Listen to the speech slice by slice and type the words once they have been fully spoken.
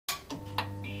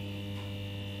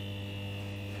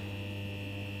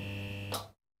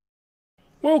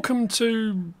Welcome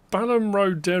to BALLAM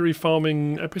RD Dairy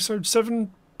Farming episode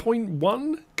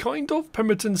 7.1, kind of,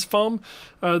 Pembertons farm.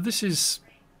 This is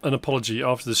an apology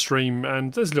after the stream,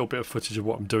 and there's a little bit of footage of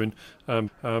what I'm doing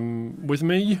with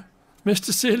me,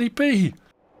 MrSealyp.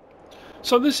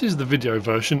 So this is the video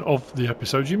version of the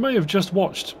episode you may have just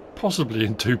watched, possibly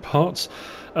in two parts.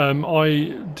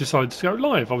 I decided to go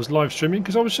live. I was live streaming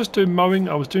because I was just doing mowing.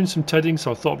 I was doing some tedding,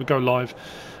 so I thought we'd go live.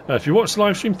 If you watched the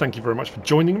live stream, thank you very much for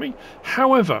joining me.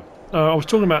 However, I was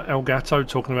talking about Elgato,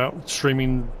 talking about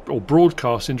streaming or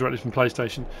broadcasting directly from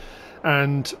PlayStation,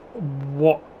 and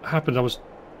what happened, I was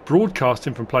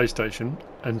broadcasting from PlayStation,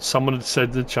 and someone had said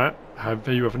in the chat, have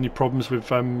you had any problems with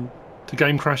the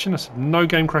game crashing? I said, no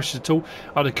game crashes at all.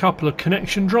 I had a couple of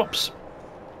connection drops,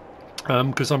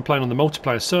 because I'm playing on the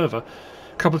multiplayer server.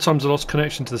 A couple of times I lost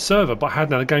connection to the server, but I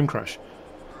hadn't had a game crash.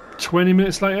 20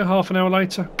 minutes later, half an hour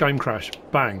later, game crash.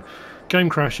 Bang. Game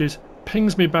crashes,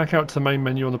 pings me back out to the main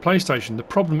menu on the PlayStation. The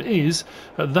problem is,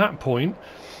 at that point,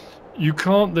 you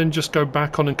can't then just go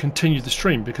back on and continue the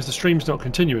stream, because the stream's not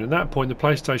continuing. At that point, the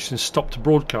PlayStation stopped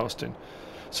broadcasting.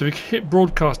 So if you hit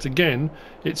broadcast again,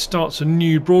 it starts a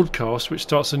new broadcast, which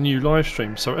starts a new live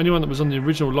stream. So anyone that was on the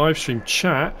original live stream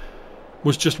chat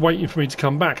was just waiting for me to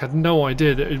come back. Had no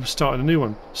idea that it was starting a new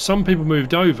one. Some people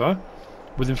moved over.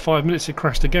 Within 5 minutes it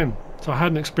crashed again. So I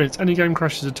hadn't experienced any game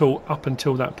crashes at all up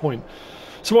until that point.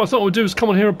 So what I thought I would do is come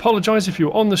on here, apologise if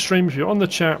you're on the stream, if you're on the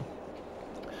chat.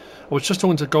 I was just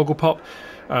talking to Gogglepop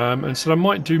and said I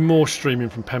might do more streaming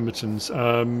from Pembertons.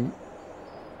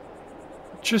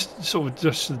 Just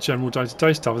the general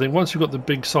day-to-day stuff. I think once we've got the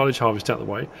big silage harvest out of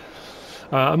the way,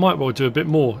 I might well do a bit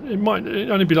more. It might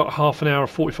only be like half an hour,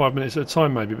 45 minutes at a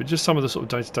time maybe, but just some of the sort of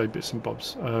day-to-day bits and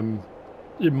bobs.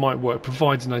 It might work,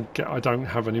 providing I don't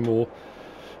have any more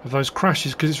of those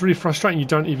crashes, because it's really frustrating. You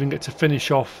don't even get to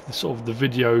finish off the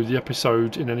video, the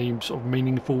episode, in any sort of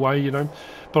meaningful way, you know.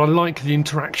 But I like the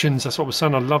interactions. That's what I was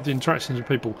saying. I love the interactions with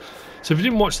people. So if you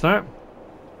didn't watch that,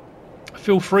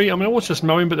 feel free. I mean, I was just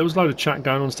mowing, but there was a load of chat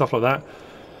going on, stuff like that.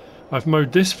 I've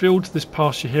mowed this field, this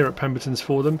pasture here at Pembertons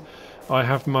for them. I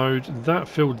have mowed that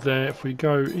field there. If we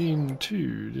go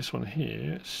into this one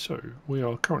here, so we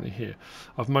are currently here.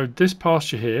 I've mowed this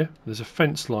pasture here. There's a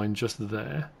fence line just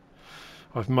there.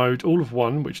 I've mowed all of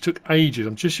one, which took ages.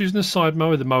 I'm just using the side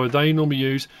mower, the mower they normally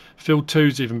use. Field 2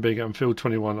 is even bigger, and field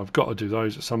 21. I've got to do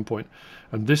those at some point.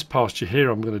 And this pasture here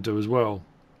I'm going to do as well.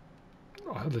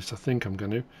 At least I think I'm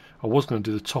going to. I was going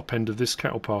to do the top end of this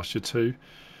cattle pasture too.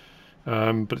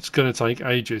 But it's going to take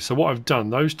ages. So what I've done,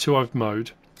 those two I've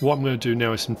mowed. What I'm going to do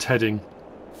now is some tedding.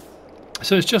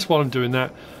 So it's just while I'm doing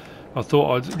that, I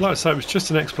thought I'd like to say it was just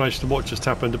an explanation of what just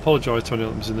happened. Apologise to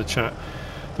anyone that was in the chat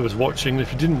that was watching.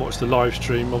 If you didn't watch the live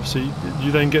stream, obviously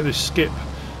you then get this skip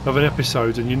of an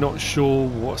episode and you're not sure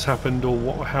what's happened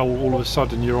or how all of a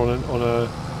sudden you're on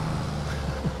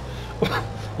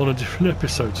a different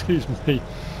episode. Excuse me.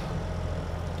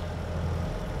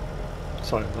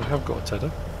 So I have got a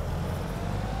tedder.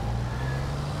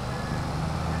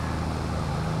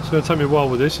 It's going to take me a while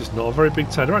with this. It's not a very big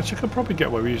tedder. Actually, I could probably get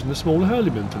away with using the smaller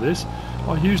Hurlimann for this.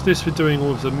 I used this for doing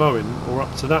all of the mowing, or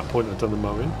up to that point I've done the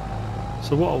mowing.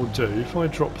 So what I'll do, if I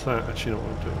drop that, actually, you know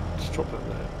what I'll do? Just drop that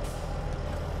there.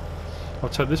 I'll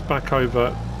take this back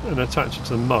over and attach it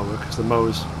to the mower, because the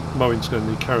mowing's going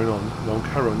to be carrying on. And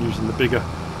I'll carry on using the bigger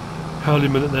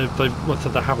Hurlimann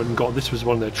that they haven't got. This was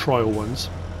one of their trial ones.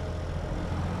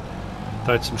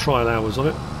 They had some trial hours on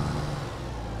it.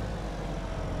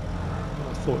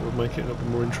 Thought it would make it a bit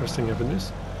more interesting having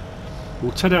this.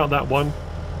 We'll ted out that one,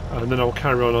 and then I'll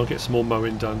carry on. I'll get some more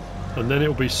mowing done, and then it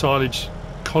will be silage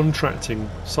contracting,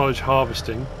 silage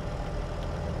harvesting.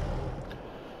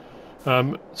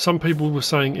 Some people were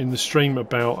saying in the stream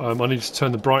about I need to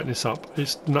turn the brightness up.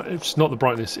 It's not the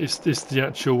brightness. It's the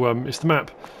actual it's the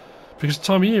map, because the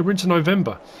time of year we're into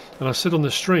November, and I said on the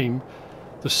stream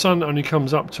the sun only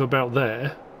comes up to about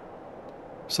there,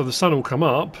 so the sun will come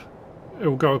up. It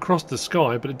will go across the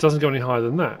sky, but it doesn't go any higher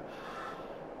than that.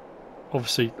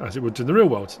 Obviously, as it would in the real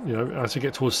world, you know, as we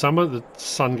get towards summer, the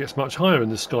sun gets much higher in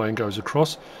the sky and goes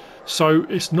across. So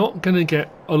it's not going to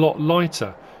get a lot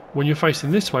lighter when you're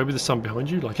facing this way with the sun behind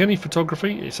you. Like any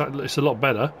photography, it's a lot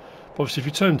better. But obviously, if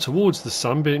you turn towards the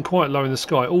sun, being quite low in the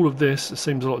sky, all of this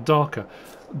seems a lot darker.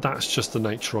 That's just the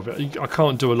nature of it. I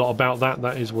can't do a lot about that.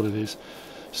 That is what it is.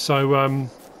 So,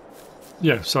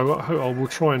 yeah. So I will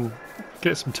try and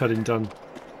get some tedding done.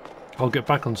 I'll get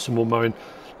back on some more mowing.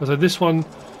 So this one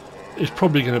is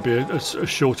probably going to be a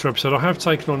shorter episode. I have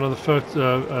taken on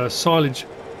another silage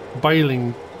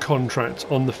baling contract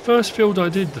on the first field I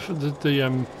did.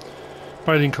 The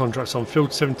baling contracts on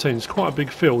field 17. It's quite a big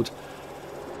field.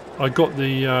 I got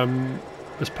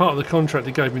the as part of the contract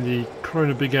he gave me the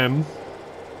Corona Big M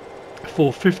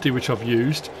 450, which I've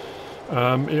used.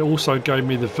 It also gave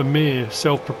me the Vermeer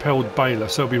self-propelled baler,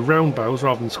 so it'll be round bales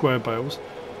rather than square bales.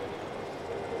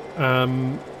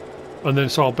 And then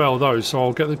so I'll bale those, so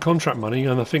I'll get the contract money,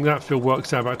 and I think that field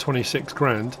works out about 26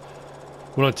 grand.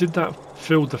 When I did that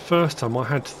field the first time, I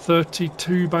had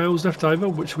 32 bales left over,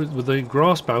 which was with the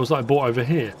grass bales that I bought over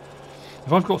here.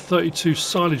 If I've got 32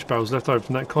 silage bales left over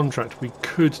from that contract, we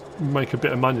could make a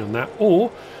bit of money on that,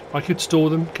 or I could store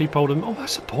them, keep hold of them. Oh,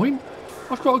 that's the point.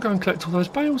 I've got to go and collect all those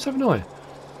bales, haven't I?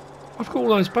 I've got all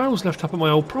those bales left up at my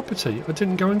old property. I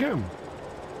didn't go and get them.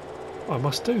 I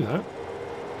must do that.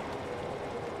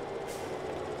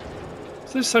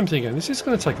 So the same thing again. This is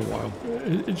going to take a while.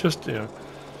 It just, you know,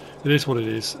 it is what it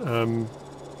is.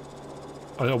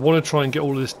 I want to try and get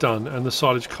all of this done and the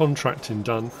silage contracting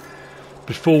done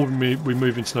before we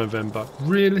move into November.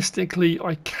 Realistically,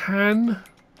 I can.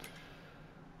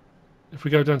 If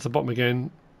we go down to the bottom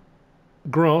again,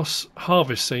 grass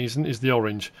harvest season is the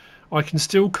orange. I can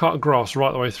still cut grass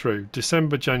right the way through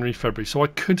December, January, February, so I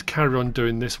could carry on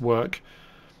doing this work.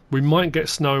 We might get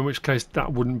snow, in which case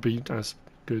that wouldn't be as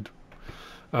good.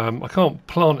 I can't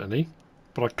plant any,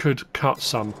 but I could cut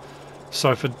some.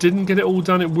 So if I didn't get it all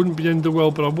done, it wouldn't be the end of the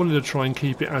world, but I wanted to try and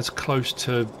keep it as close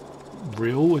to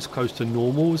real, as close to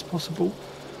normal as possible.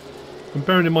 And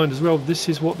bearing in mind as well, this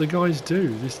is what the guys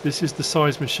do. This is the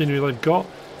size machinery they've got.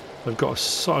 They've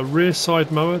got a rear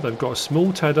side mower, they've got a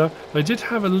small tedder. They did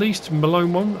have a leased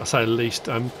Malone one. I say a leased,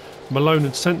 Malone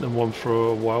had sent them one for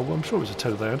a while. Well, I'm sure it was a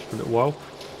tedder they had for a little while.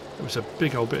 It was a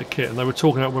big old bit of kit, and they were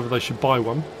talking about whether they should buy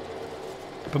one.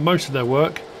 But most of their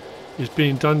work is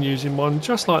being done using one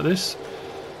just like this.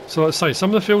 So let's say some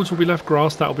of the fields will be left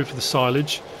grass, that'll be for the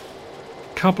silage.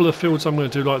 A couple of fields I'm going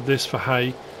to do like this for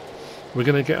hay. We're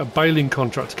going to get a baling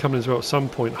contract coming as well at some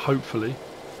point, hopefully.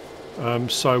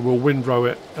 So we'll windrow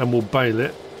it and we'll bale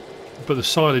it, but the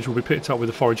silage will be picked up with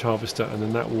a forage harvester, and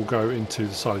then that will go into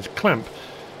the silage clamp.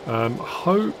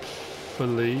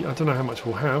 Hopefully, I don't know how much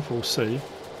we'll have, we'll see.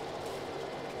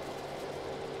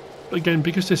 Again,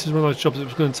 because this is one of those jobs that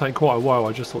was going to take quite a while,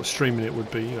 I just thought streaming it would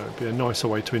be, you know, be a nicer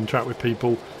way to interact with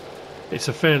people. It's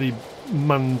a fairly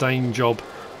mundane job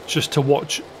just to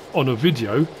watch on a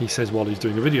video, he says while he's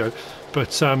doing a video,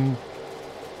 but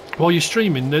while you're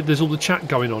streaming, there's all the chat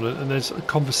going on, and there's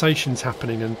conversations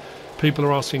happening, and people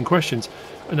are asking questions.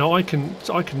 And now I can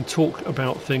talk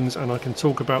about things, and I can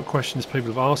talk about questions people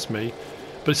have asked me,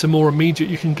 but it's a more immediate.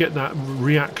 You can get that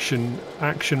reaction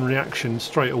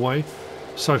straight away.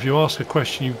 So if you ask a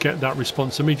question, you get that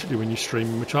response immediately when you're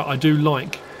streaming, which I do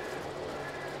like.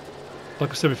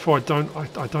 Like I said before, I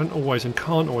don't always and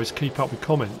can't always keep up with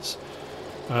comments.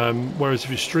 Whereas if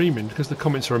you're streaming, because the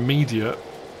comments are immediate,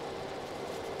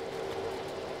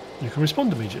 you can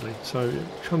respond immediately, so it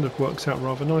kind of works out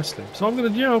rather nicely. So I'm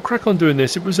gonna, I'll crack on doing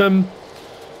this. It was like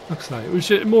I say, it was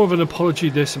more of an apology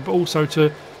this, but also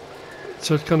to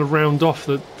kind of round off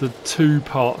the two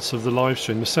parts of the live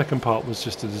stream. The second part was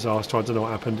just a disaster. I don't know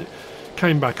what happened. It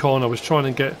came back on. I was trying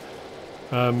to get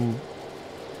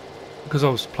because I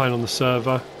was playing on the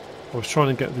server, I was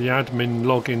trying to get the admin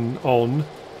login on,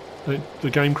 and the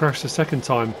game crashed the second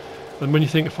time. And when you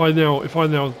think, if I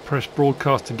now press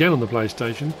broadcast again on the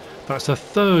PlayStation, that's a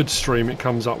third stream it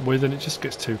comes up with, and it just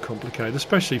gets too complicated,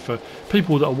 especially for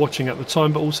people that are watching at the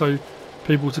time, but also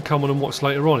people to come on and watch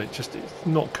later on. It's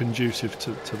not conducive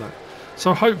to that.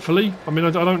 So hopefully, I mean, I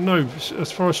don't know,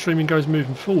 as far as streaming goes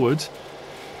moving forward,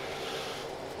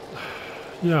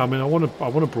 yeah, I mean, I want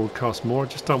to broadcast more. I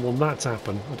just don't want that to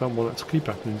happen. I don't want that to keep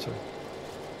happening. So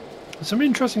there's some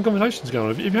interesting conversations going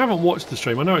on. If you haven't watched the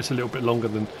stream, I know it's a little bit longer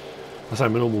than, I say,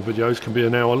 my normal videos can be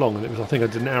an hour long, and it was, I think I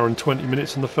did an hour and 20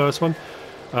 minutes on the first one.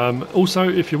 Also,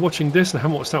 if you're watching this and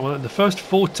haven't watched that one, in the first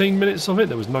 14 minutes of it,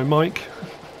 there was no mic.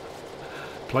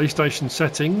 PlayStation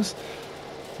settings.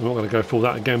 I'm not going to go through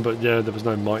that again, but yeah, there was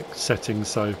no mic settings,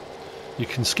 so you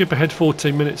can skip ahead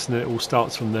 14 minutes and it all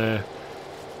starts from there,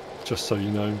 just so you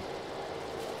know.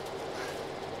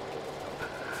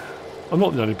 I'm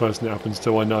not the only person it happens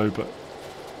to, I know, but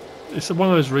it's one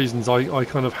of those reasons I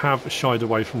kind of have shied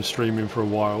away from streaming for a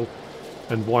while,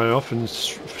 and why I often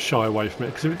shy away from it,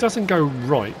 because if it doesn't go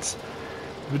right,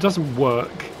 if it doesn't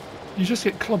work, you just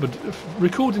get clobbered.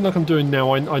 Recording like I'm doing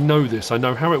now, I know this, I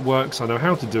know how it works, I know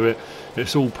how to do it,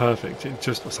 it's all perfect. It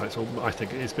just, I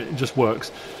think it is, but it just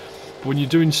works. But when you're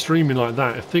doing streaming like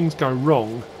that, if things go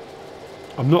wrong,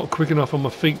 I'm not quick enough on my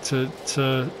feet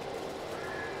to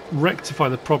rectify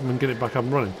the problem and get it back up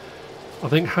and running. I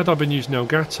think had I been using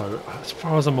Elgato, as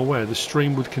far as I'm aware, the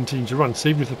stream would continue to run. So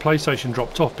even if the PlayStation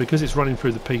dropped off, because it's running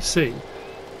through the PC,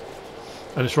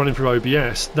 and it's running through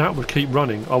OBS, that would keep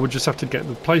running. I would just have to get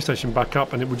the PlayStation back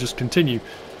up and it would just continue.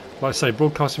 Like I say,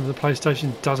 broadcasting from the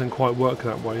PlayStation doesn't quite work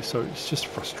that way, so it's just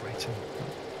frustrating.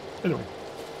 Anyway,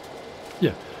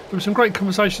 yeah, there were some great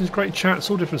conversations, great chats,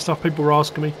 all different stuff people were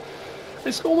asking me.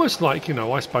 It's almost like, you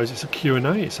know, I suppose it's a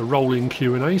Q&A, it's a rolling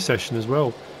Q&A session as well,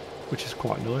 which is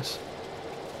quite nice.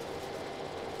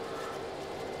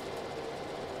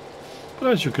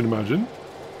 But as you can imagine,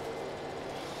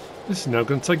 this is now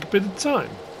going to take a bit of time.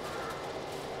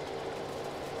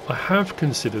 I have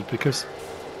considered, because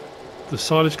the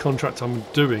silage contract I'm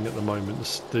doing at the moment,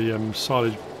 the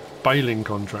silage baling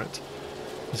contract,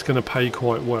 is going to pay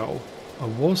quite well. I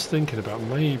was thinking about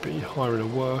maybe hiring a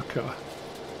worker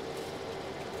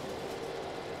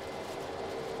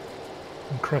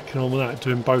and cracking on with that,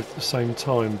 doing both at the same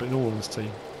time, but in all honesty,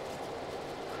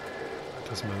 it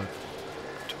doesn't matter.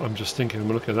 I'm just thinking, I'm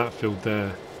looking at that field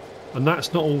there, and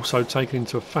that's not also taken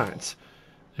into effect.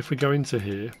 If we go into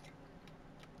here,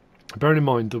 bearing in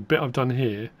mind the bit I've done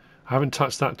here, I haven't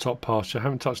touched that top pasture, I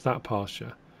haven't touched that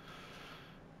pasture,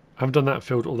 I haven't done that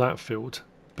field or that field,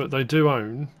 but they do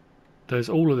own, there's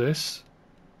all of this,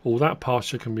 all that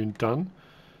pasture can be done,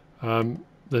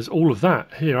 there's all of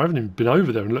that here. I haven't even been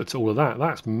over there and looked at all of that.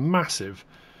 That's massive.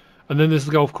 And then there's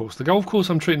the golf course. The golf course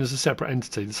I'm treating as a separate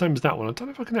entity, the same as that one. I don't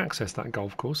know if I can access that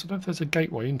golf course. I don't know if there's a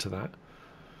gateway into that.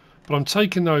 But I'm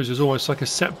taking those as almost like a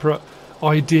separate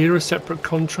idea, a separate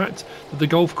contract, that the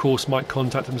golf course might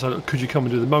contact them and say, look, could you come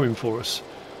and do the mowing for us?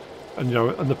 And, you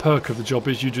know, and the perk of the job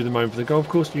is you do the mowing for the golf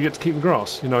course, you get to keep the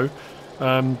grass, you know.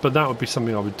 But that would be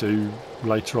something I would do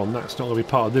later on. That's not going to be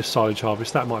part of this silage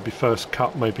harvest. That might be first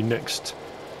cut maybe next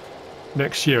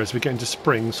year as we get into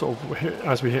spring, sort of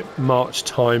as we hit March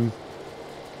time,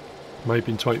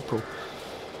 maybe into April.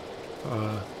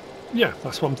 Yeah,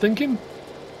 that's what I'm thinking.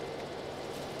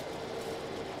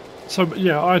 So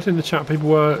yeah, I had in the chat, people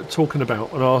were talking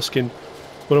about and asking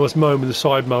when I was mowing with the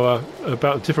side mower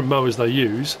about different mowers they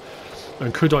use,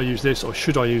 and could I use this or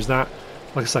should I use that.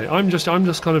 Like I say, I'm just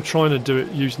kind of trying to do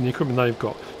it using the equipment they've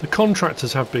got. The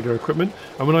contractors have bigger equipment,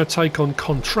 and when I take on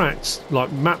contracts, like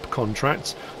map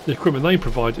contracts, the equipment they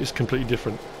provide is completely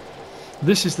different.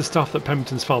 This is the stuff that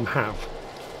Pembertons Farm have.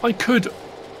 I could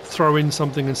throw in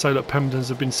something and say, look, Pembertons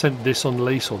have been sent this on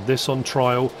lease or this on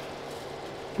trial.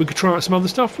 We could try out some other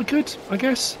stuff, we could, I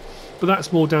guess. But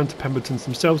that's more down to Pembertons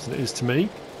themselves than it is to me.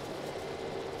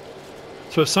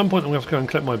 So at some point I'm going to have to go and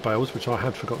collect my bales, which I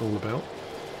had forgotten all about.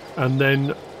 And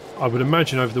then I would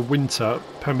imagine over the winter,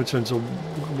 Pembertons,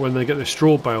 when they get their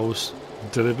straw bales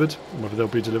delivered, whether they'll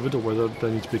be delivered or whether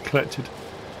they need to be collected,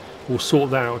 we'll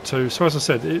sort that out too. So as I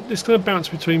said, it's going to bounce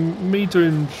between me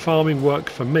doing farming work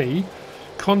for me,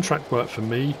 contract work for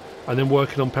me, and then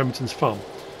working on Pembertons Farm.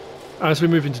 As we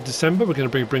move into December, we're going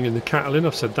to be bringing the cattle in.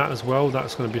 I've said that as well.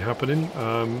 That's going to be happening.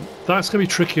 That's going to be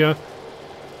trickier,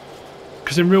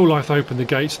 because in real life they opened the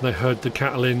gates and they herd the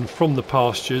cattle in from the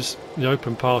pastures, the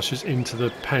open pastures, into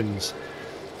the pens.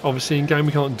 Obviously in game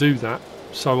we can't do that,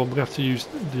 so I'm going to have to use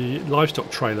the livestock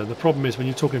trailer. The problem is when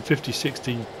you're talking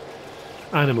 50-60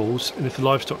 animals, and if the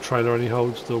livestock trailer only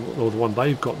holds, or the one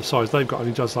they've got, the size they've got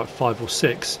only does like 5 or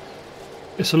 6,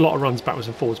 it's a lot of runs backwards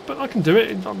and forwards. But I can do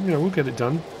it, you know, we'll get it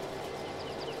done.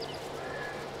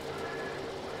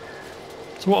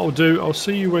 So what I'll do, I'll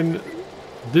see you when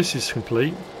this is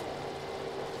complete.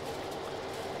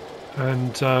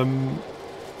 And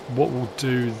what we'll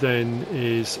do then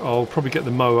is I'll probably get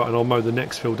the mower and I'll mow the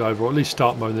next field over, or at least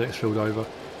start mowing the next field over.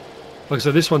 Like I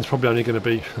said, this one's probably only going to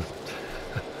be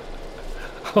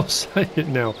I'll say it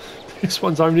now, this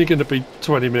one's only going to be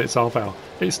 20 minutes, half hour.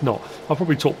 It's not. I've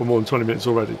probably talked for more than 20 minutes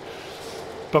already,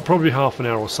 but probably half an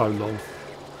hour or so long.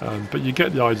 But you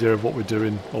get the idea of what we're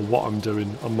doing, or what I'm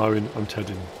doing. I'm mowing, I'm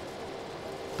tedding.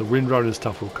 The windrow and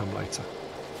stuff will come later.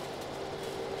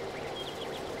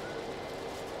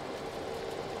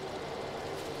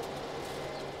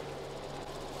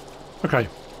 Okay,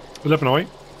 11:08.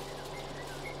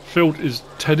 Field is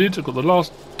tedded. I've got the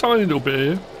last tiny little bit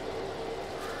here.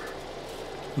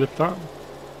 Lift that.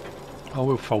 I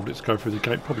will fold it to go through the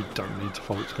gate. Probably don't need to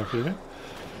fold it to go through the gate.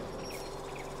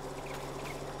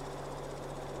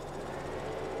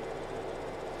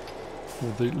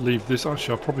 We'll leave this.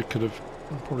 Actually, I probably could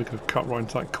have cut right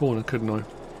into that corner, couldn't I?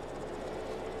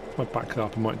 If I back that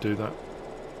up, I might do that.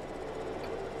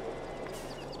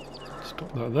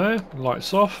 Stop that there.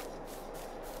 Lights off.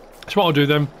 So what I'll do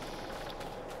then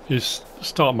is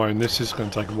start mowing this. This is going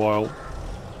to take a while.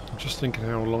 I'm just thinking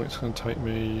how long it's going to take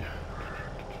me.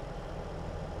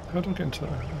 How do I get into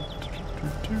that?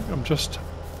 I'm just...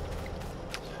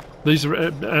 These are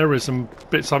areas and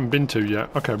bits I haven't been to yet.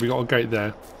 Okay, we got a gate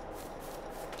there.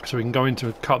 So we can go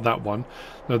into cut that one.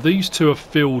 Now these two are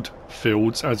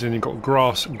fields, as in you've got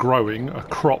grass growing, a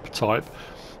crop type.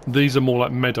 These are more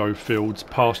like meadow fields,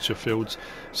 pasture fields.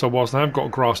 So whilst they have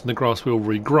got grass and the grass will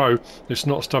regrow, it's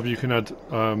not stuff you can add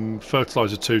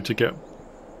fertiliser to get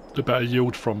a better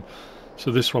yield from.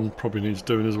 So this one probably needs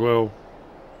doing as well.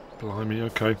 Blimey,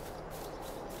 okay.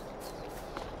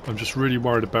 I'm just really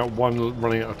worried about one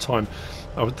running out of time.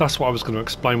 That's what I was going to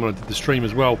explain when I did the stream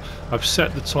as well. I've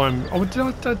set the time... Oh, I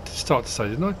did start to say,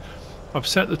 didn't I? I've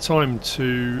set the time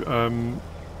to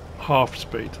half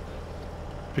speed,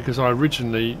 because I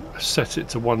originally set it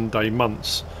to 1 day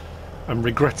months and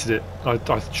regretted it.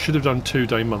 I should have done 2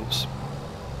 day months.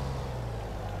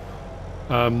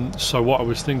 So what I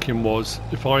was thinking was,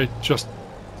 if I just,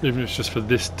 even if it's just for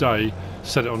this day,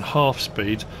 set it on half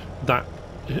speed, that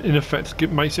in effect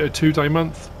makes it a 2 day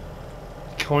month,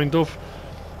 kind of.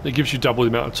 It gives you double the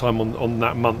amount of time on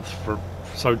that month,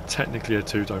 so technically a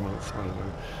 2 day month. I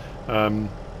don't know.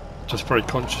 Just very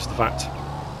conscious of that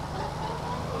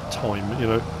time, you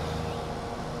know.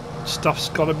 Stuff's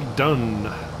got to be done.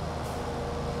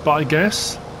 But I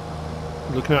guess,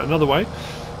 looking at it another way,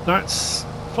 that's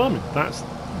farming.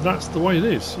 That's the way it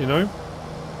is, you know.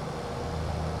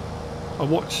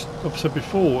 I've said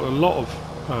before, a lot of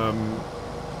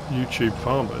YouTube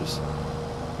farmers,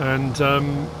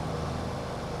 and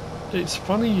it's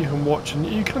funny, you can watch and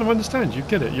you kind of understand, you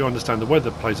get it, you understand the weather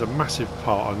plays a massive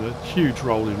part and a huge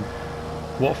role in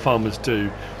what farmers do,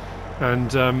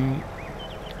 and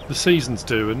the seasons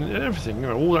do, and everything, you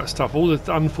know, all that stuff, all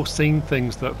the unforeseen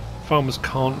things that farmers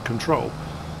can't control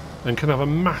and can have a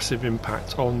massive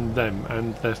impact on them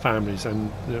and their families and,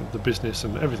 you know, the business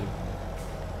and everything.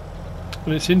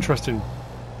 And it's interesting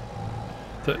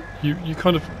that you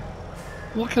kind of,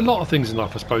 like a lot of things in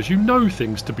life I suppose, you know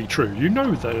things to be true, you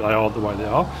know that they are the way they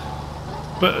are,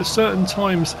 but at certain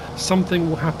times something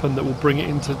will happen that will bring it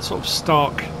into sort of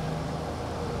stark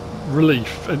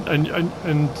relief, and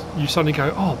you suddenly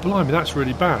go, oh blimey, that's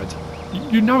really bad.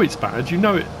 You know it's bad, you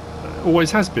know it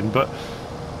always has been, but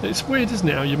it's weird, isn't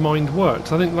it, how your mind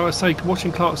works. I think, like I say,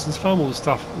 watching Clarkson's farm, all the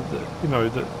stuff that, you know,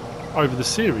 that over the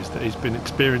series that he's been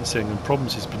experiencing and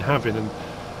problems he's been having, and,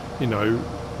 you know,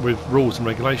 with rules and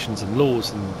regulations and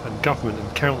laws and government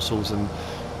and councils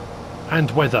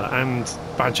and weather and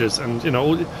badgers, and, you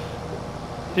know,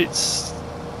 it's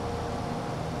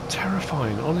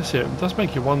terrifying, honestly. It does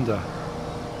make you wonder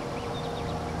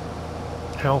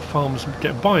how farms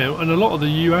get by, and a lot of the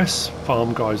US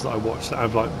farm guys that I watch that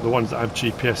have, like, the ones that have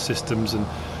GPS systems, and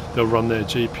they'll run their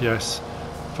GPS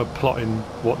for plotting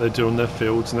what they do on their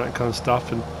fields and that kind of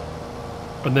stuff, and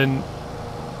then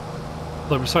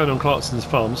like we were saying on Clarkson's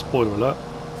farm, spoiler alert,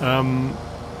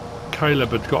 Caleb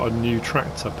had got a new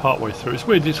tractor partway through. It's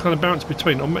weird, it's kind of bounced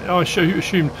between, I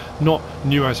assume not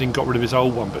new as in got rid of his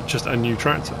old one, but just a new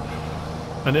tractor,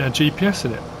 and it had GPS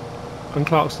in it. And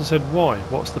Clarkson said, why?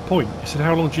 What's the point? He said,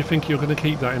 how long do you think you're going to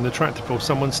keep that in the tractor before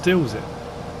someone steals it?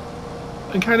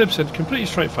 And Caleb said, completely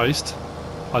straight-faced,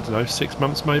 I don't know, 6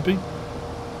 months maybe.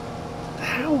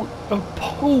 How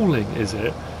appalling is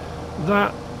it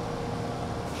that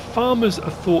farmers are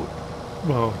thought,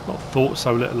 well, not thought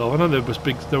so little of. I know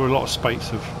there were a lot of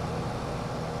spates of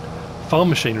farm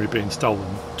machinery being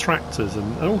stolen, tractors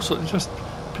and all sorts of, just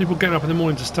people getting up in the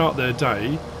morning to start their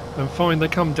day and find they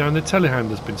come down, their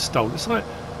telehandler's been stolen. It's like,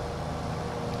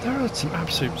 there are some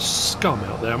absolute scum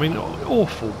out there. I mean,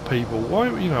 awful people. Why,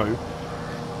 you know,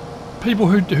 people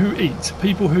who eat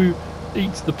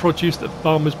the produce that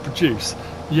farmers produce,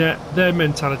 yet their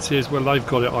mentality is, well, they've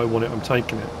got it, I want it, I'm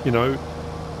taking it. You know,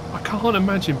 I can't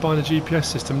imagine buying a GPS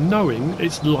system knowing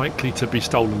it's likely to be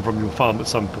stolen from your farm at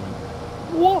some point.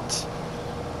 What?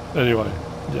 Anyway,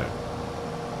 yeah.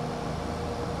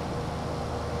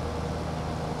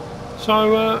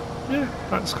 So, yeah,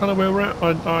 that's kind of where we're at.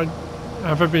 I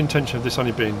have every intention of this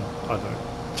only being, I don't know,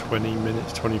 20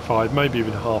 minutes, 25, maybe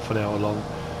even half an hour long.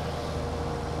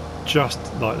 Just,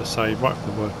 like I say, right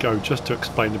from the word go, just to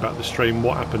explain about the stream,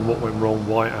 what happened, what went wrong,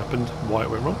 why it happened, why it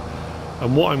went wrong,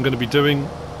 and what I'm going to be doing,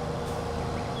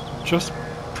 just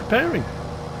preparing.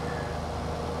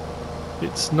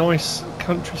 It's nice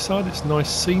countryside, it's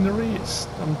nice scenery,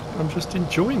 I'm just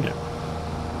enjoying it.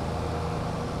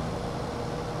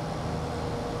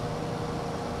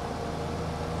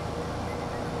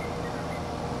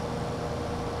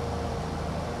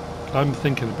 I'm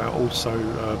thinking about also,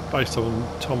 based on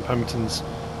Tom Pemberton's,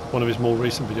 one of his more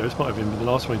recent videos, might have even been the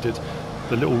last one he did,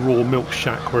 the little raw milk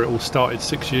shack where it all started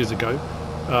 6 years ago.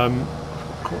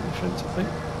 Caught on the fence, I think.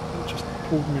 It just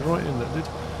pulled me right in, that did.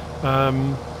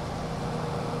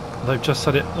 They've just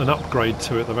had an upgrade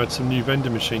to it. They've had some new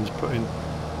vending machines put in,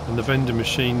 and the vending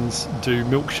machines do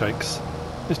milkshakes.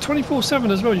 It's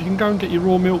 24/7 as well. You can go and get your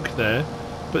raw milk there,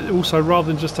 but also rather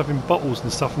than just having bottles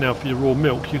and stuff now for your raw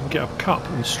milk, you can get a cup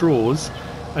and straws,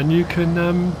 and you can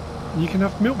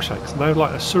have milkshakes. And they're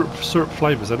like a syrup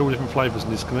flavours. They're all different flavours,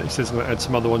 and he says he's going to add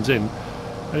some other ones in,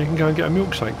 and you can go and get a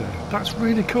milkshake there. That's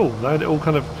really cool. They had it all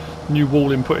kind of new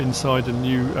walling put inside, and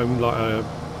new like a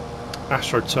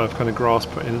astroturf kind of grass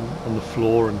put in on the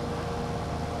floor.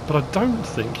 But I don't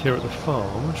think here at the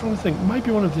farm. I'm trying to think.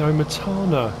 Maybe one of the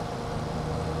OmaTana.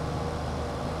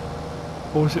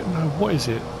 Or is it, no, what is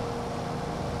it?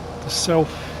 The self...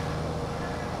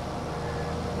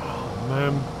 Oh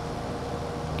man.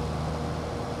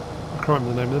 I can't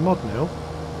remember the name of the mod now.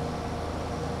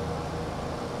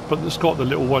 But it's got the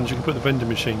little ones you can put the vending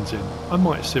machines in. I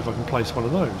might see if I can place one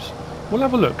of those. We'll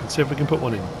have a look and see if we can put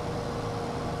one in.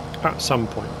 At some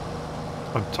point.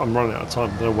 I'm running out of time,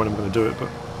 I don't know when I'm going to do it, but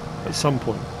at some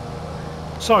point.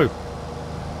 So,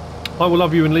 I will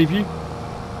love you and leave you.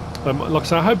 Like I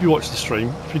say, I hope you watch the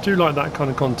stream. If you do like that kind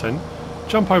of content,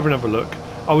 jump over and have a look.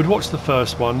 I would watch the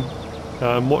first one.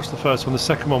 The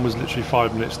second one was literally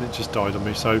 5 minutes and it just died on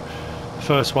me. So the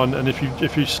first one, and if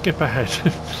you skip ahead,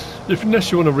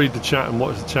 unless you want to read the chat and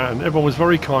watch the chat, and everyone was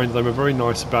very kind. They were very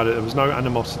nice about it. There was no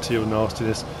animosity or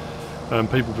nastiness.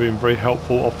 People being very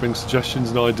helpful, offering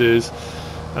suggestions and ideas.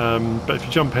 But if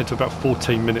you jump ahead to about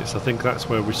 14 minutes, I think that's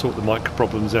where we sort the mic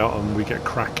problems out and we get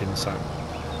cracking. So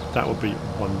that would be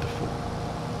wonderful.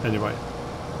 Anyway,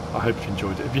 I hope you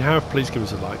enjoyed it. If you have, please give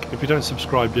us a like. If you don't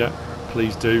subscribe yet,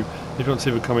 please do. If you want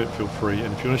to leave a comment, feel free.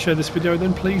 And if you want to share this video,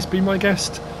 then please be my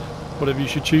guest. Whatever you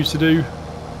should choose to do.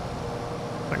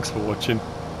 Thanks for watching.